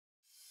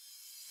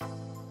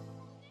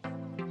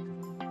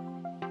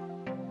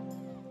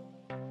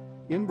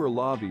Inbar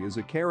Lavi is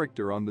a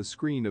character on the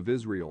screen of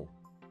Israel.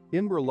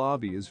 Inbar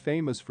Lavi is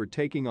famous for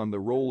taking on the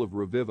role of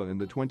Raviva in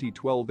the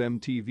 2012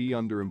 MTV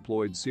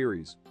Underemployed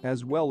series,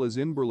 as well as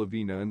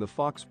InbarLavina in the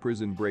Fox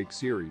Prison Break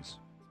series.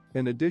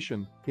 In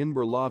addition,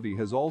 Inbar Lavi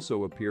has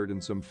also appeared in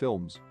some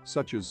films,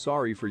 such as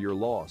Sorry for Your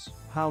Loss,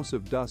 House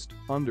of Dust,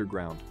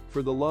 Underground,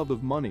 For the Love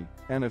of Money,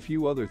 and a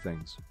few other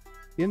things.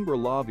 Inbar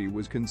Lavi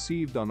was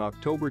conceived on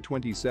October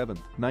 27,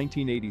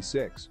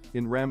 1986,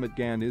 in Ramat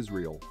Gan,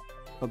 Israel.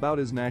 About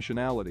his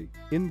nationality,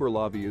 Inbar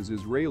Lavi is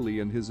Israeli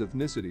and his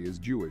ethnicity is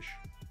Jewish.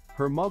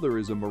 Her mother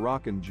is a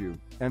Moroccan Jew,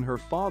 and her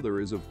father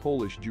is of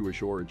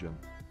Polish-Jewish origin.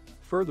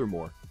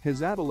 Furthermore,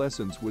 his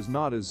adolescence was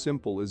not as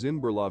simple as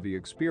Inbar Lavi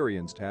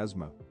experienced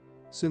asthma.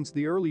 Since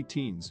the early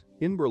teens,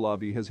 Inbar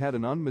Lavi has had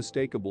an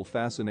unmistakable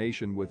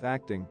fascination with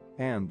acting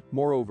and,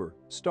 moreover,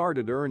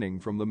 started earning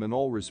from them in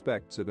all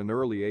respects at an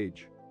early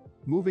age.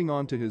 Moving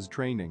on to his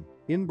training,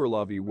 Inbar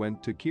Lavi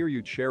went to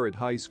Kiryat Sharet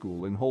High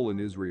School in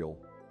Holon, Israel.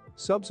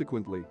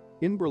 Subsequently,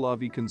 Inbar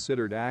Lavi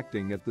considered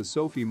acting at the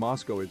Sophie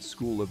Moskowitz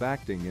School of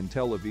Acting in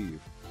Tel Aviv.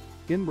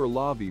 Inbar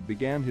Lavi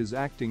began his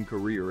acting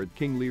career at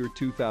King Lear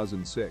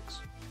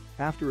 2006.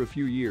 After a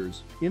few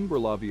years, Inbar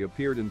Lavi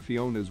appeared in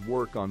Fiona's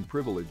work on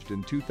Privileged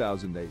in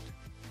 2008.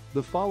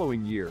 The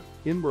following year,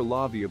 Inbar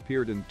Lavi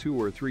appeared in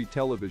 2 or 3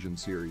 television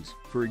series,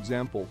 for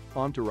example,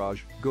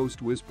 Entourage,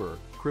 Ghost Whisperer,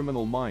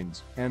 Criminal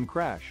Minds, and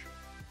Crash.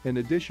 In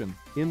addition,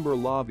 Inbar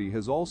Lavi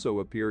has also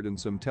appeared in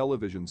some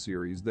television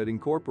series that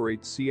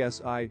incorporate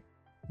CSI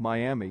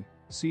Miami,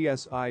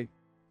 CSI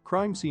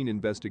Crime Scene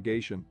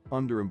Investigation,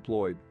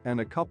 Underemployed,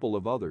 and a couple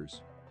of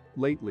others.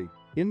 Lately,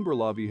 Inbar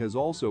Lavi has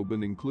also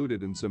been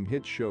included in some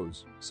hit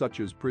shows, such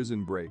as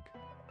Prison Break,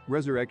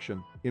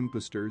 Resurrection,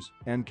 Imposters,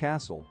 and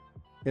Castle.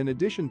 In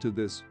addition to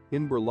this,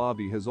 Inbar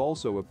Lavi has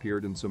also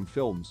appeared in some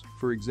films,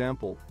 for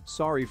example,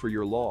 Sorry for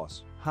Your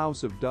Loss,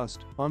 House of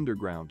Dust,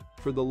 Underground,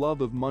 For the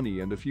Love of Money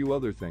and a few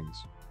other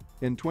things.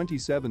 In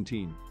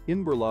 2017,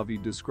 Inbar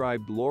Lavi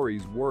described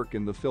Laurie's work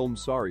in the film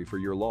Sorry for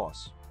Your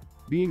Loss.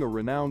 Being a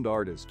renowned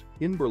artist,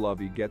 Inbar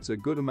Lavi gets a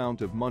good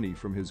amount of money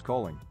from his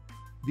calling.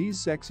 These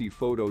sexy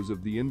photos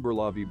of the Inbar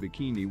Lavi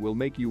bikini will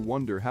make you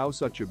wonder how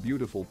such a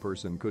beautiful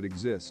person could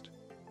exist.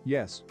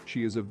 Yes,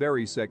 she is a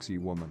very sexy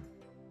woman.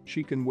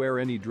 She can wear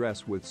any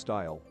dress with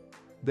style.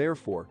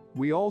 Therefore,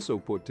 we also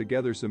put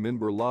together some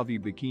Inbar Lavi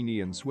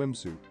bikini and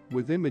swimsuit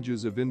with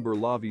images of Inbar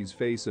Lavi's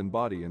face and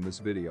body in this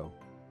video.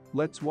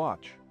 Let's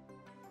watch.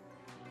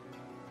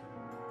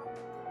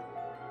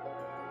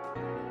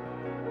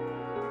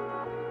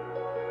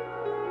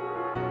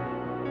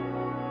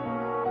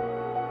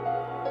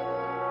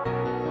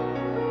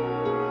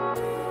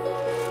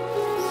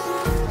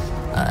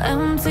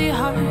 Empty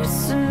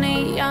hearts and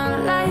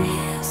neon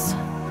lights,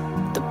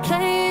 they're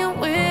playing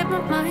with my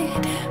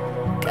mind.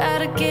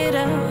 Gotta get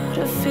out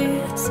of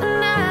here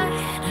tonight.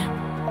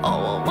 Oh,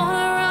 I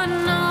wanna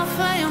run off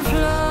and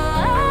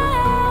fly,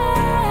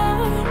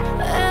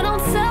 and I'll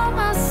tell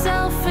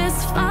myself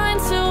it's fine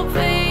to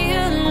be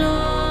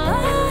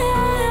alone,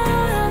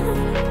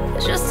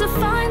 just to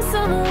find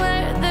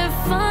somewhere that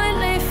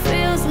finally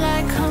feels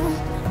like home.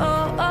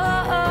 Oh,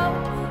 oh, oh.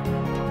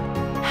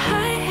 I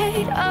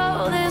hate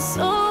all this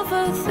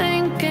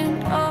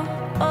overthinking. Oh,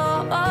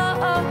 oh, oh,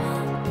 oh.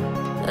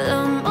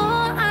 The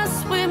more I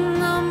swim,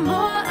 the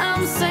more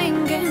I'm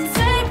sinking.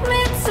 Take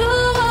me to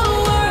a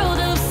world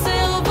of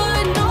silver.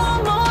 No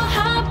more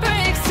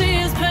heartbreaks,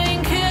 tears,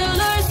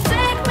 painkillers.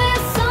 Take me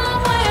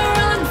somewhere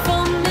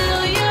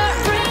unfamiliar.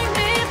 Bring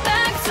me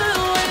back to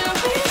where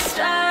we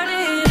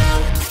started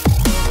out.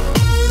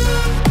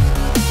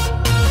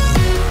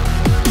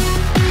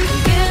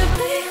 Get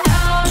me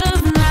out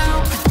of now,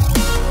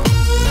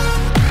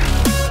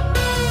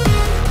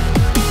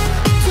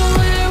 to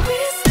where we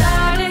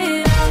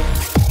started out.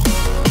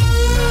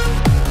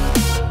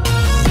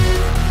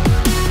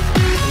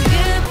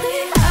 Get me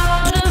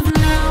out of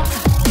now,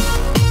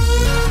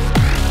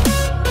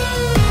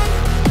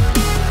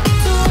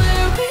 to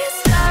where we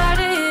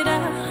started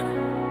out.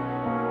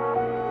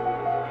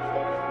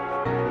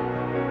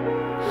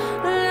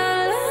 La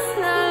la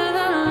la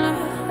la la,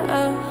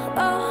 oh,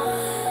 oh.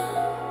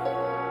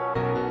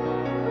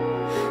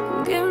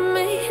 Get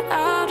me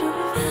out of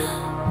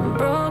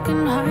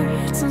broken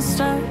hearts and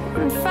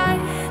starting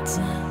fights,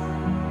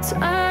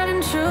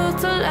 turning truth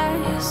to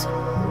lies.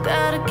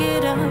 Gotta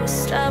get up,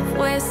 stop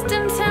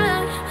wasting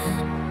time.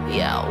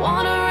 Yeah, I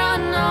wanna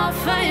run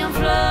off and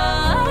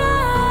fly.